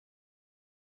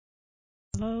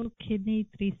Hello, Kidney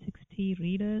 360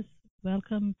 readers.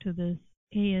 Welcome to this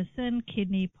ASN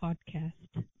Kidney podcast.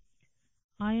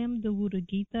 I am Duvuru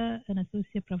Geetha, an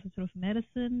Associate Professor of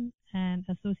Medicine and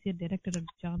Associate Director of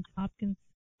Johns Hopkins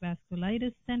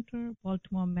Vasculitis Center,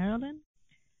 Baltimore, Maryland.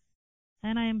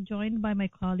 And I am joined by my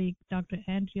colleague, Dr.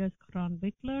 Andreas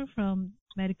Kronbichler from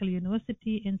Medical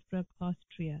University, Innsbruck,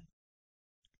 Austria.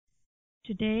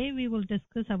 Today, we will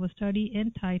discuss our study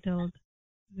entitled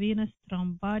Venous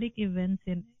thrombotic events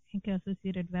in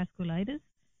ANCA-associated vasculitis,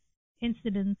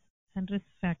 incidence and risk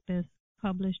factors,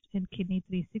 published in Kidney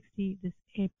 360 this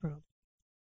April.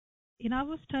 In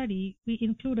our study, we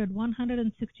included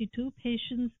 162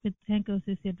 patients with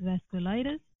ANCA-associated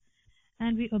vasculitis,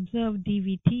 and we observed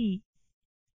DVT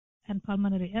and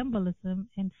pulmonary embolism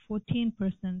in 14%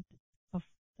 of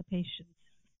the patients.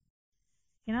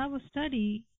 In our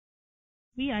study,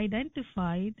 we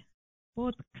identified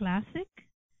both classic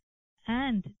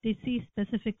and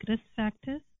disease-specific risk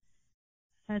factors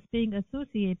as being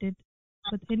associated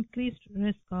with increased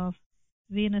risk of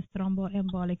venous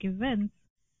thromboembolic events,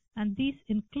 and these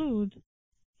include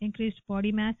increased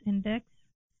body mass index,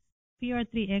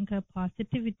 PR3 ANCA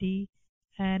positivity,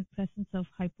 and presence of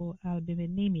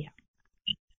hypoalbuminemia.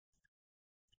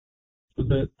 So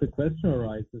the question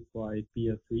arises why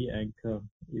PR3 ANCA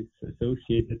is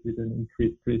associated with an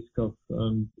increased risk of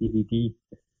EVD.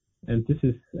 And this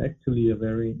is actually a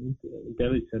very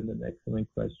intelligent and excellent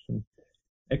question.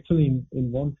 Actually,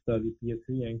 in one study, PR3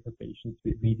 ANCA patients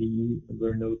with VDE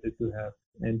were noted to have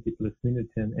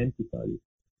anti-plasminogen antibodies.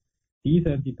 These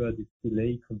antibodies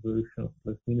delay conversion of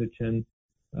plasminogen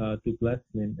to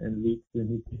plasmin and lead to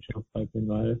inhibition of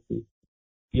fibrinolysis.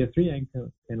 PR3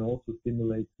 ANCA can also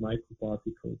stimulate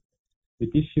microparticles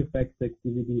with tissue factor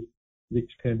activity,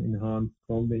 which can enhance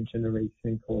thrombin generation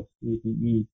and cause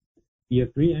VDE.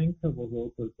 PR3 ANCA was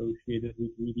also associated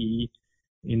with VDE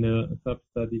in a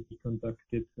sub-study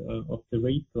conducted of the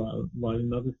RATE trial, while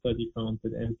another study found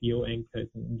that MPO ANCA is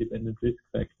an independent risk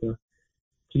factor.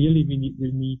 Clearly, we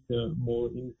need more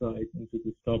insight into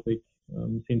this topic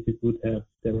since it would have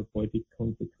therapeutic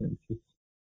consequences.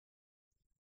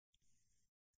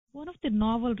 One of the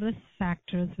novel risk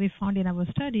factors we found in our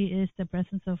study is the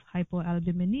presence of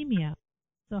hypoalbuminemia.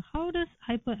 So how does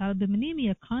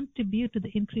hypoalbuminemia contribute to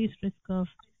the increased risk of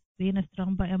venous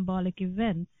thromboembolic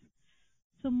events?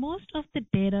 So most of the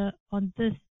data on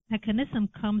this mechanism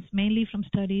comes mainly from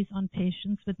studies on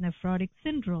patients with nephrotic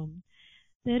syndrome.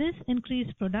 There is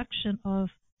increased production of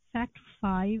factor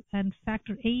V and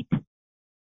factor VIII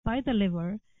by the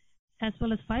liver, as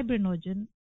well as fibrinogen,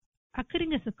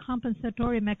 occurring as a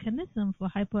compensatory mechanism for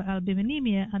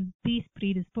hypoalbuminemia, and these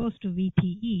predispose to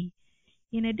VTE.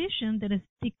 In addition, there is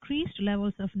decreased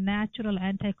levels of natural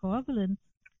anticoagulants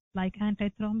like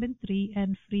antithrombin 3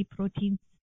 and free protein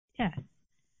S.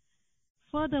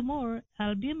 Furthermore,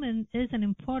 albumin is an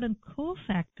important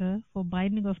cofactor for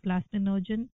binding of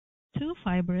plasminogen to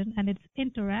fibrin and its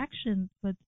interaction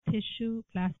with tissue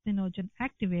plasminogen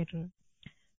activator.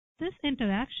 This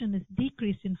interaction is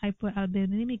decreased in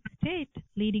hypoalbuminemic state,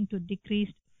 leading to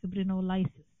decreased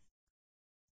fibrinolysis.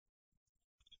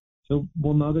 So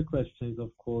one other question is,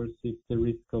 of course, if the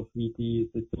risk of VD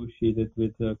is associated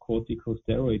with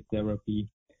corticosteroid therapy.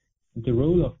 The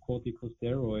role of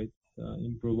corticosteroids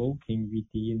in provoking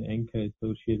VD in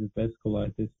ANCA-associated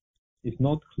vasculitis is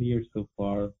not clear so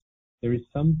far. There is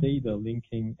some data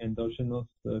linking endogenous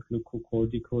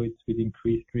glucocorticoids with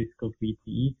increased risk of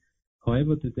VTE.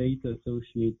 However, the data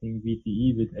associating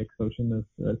VTE with exogenous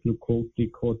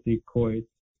glucocorticoids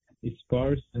is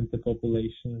sparse, and the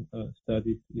population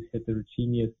studied is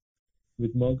heterogeneous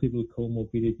with multiple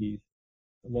comorbidities.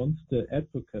 Once the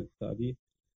advocate study,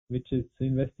 which is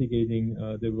investigating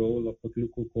the role of a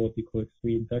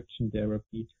glucocorticoid-free induction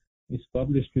therapy, is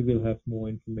published, we will have more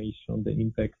information on the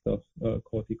impact of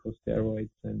corticosteroids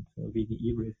and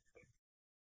VDE risk.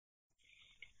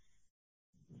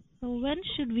 So when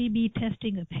should we be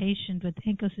testing a patient with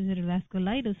ANCA-associated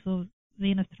vasculitis for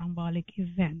venous thrombotic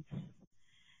events?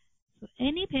 So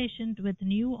any patient with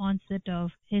new onset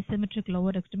of asymmetric lower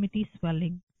extremity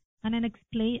swelling and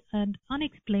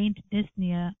unexplained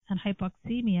dyspnea and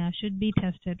hypoxemia should be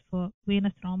tested for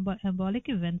venous thromboembolic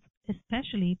events,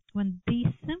 especially when these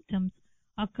symptoms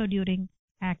occur during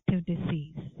active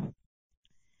disease.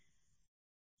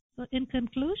 So in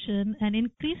conclusion, an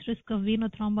increased risk of venous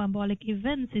thromboembolic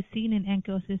events is seen in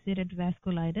ANCA-associated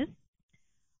vasculitis.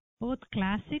 Both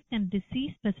classic and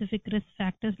disease-specific risk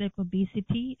factors like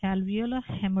obesity, alveolar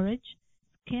hemorrhage,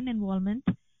 skin involvement,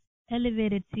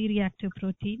 elevated C-reactive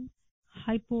protein,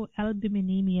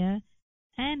 hypoalbuminemia,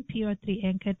 and PR3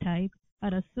 ANCA type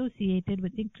are associated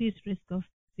with increased risk of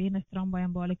venous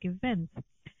thromboembolic events.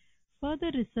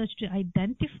 Further research to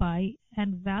identify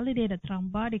and validate a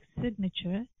thrombotic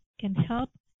signature can help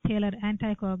tailor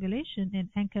anticoagulation in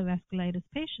ANCA vasculitis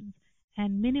patients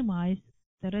and minimize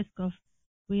the risk of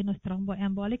venous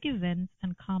thromboembolic events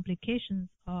and complications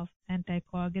of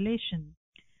anticoagulation.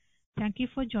 Thank you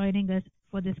for joining us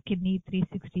for this Kidney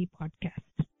 360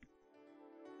 podcast.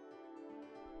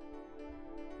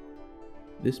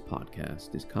 This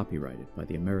podcast is copyrighted by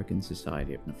the American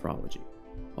Society of Nephrology,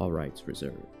 all rights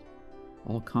reserved.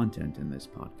 All content in this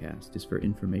podcast is for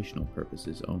informational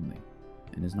purposes only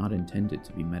and is not intended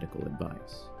to be medical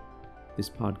advice. This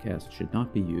podcast should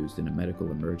not be used in a medical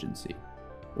emergency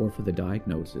or for the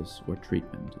diagnosis or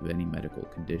treatment of any medical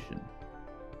condition.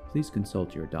 Please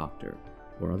consult your doctor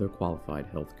or other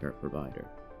qualified healthcare provider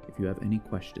if you have any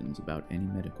questions about any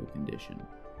medical condition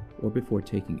or before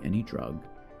taking any drug,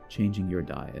 changing your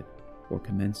diet, or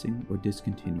commencing or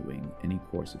discontinuing any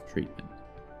course of treatment.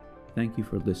 Thank you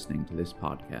for listening to this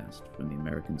podcast from the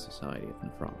American Society of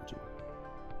Nephrology.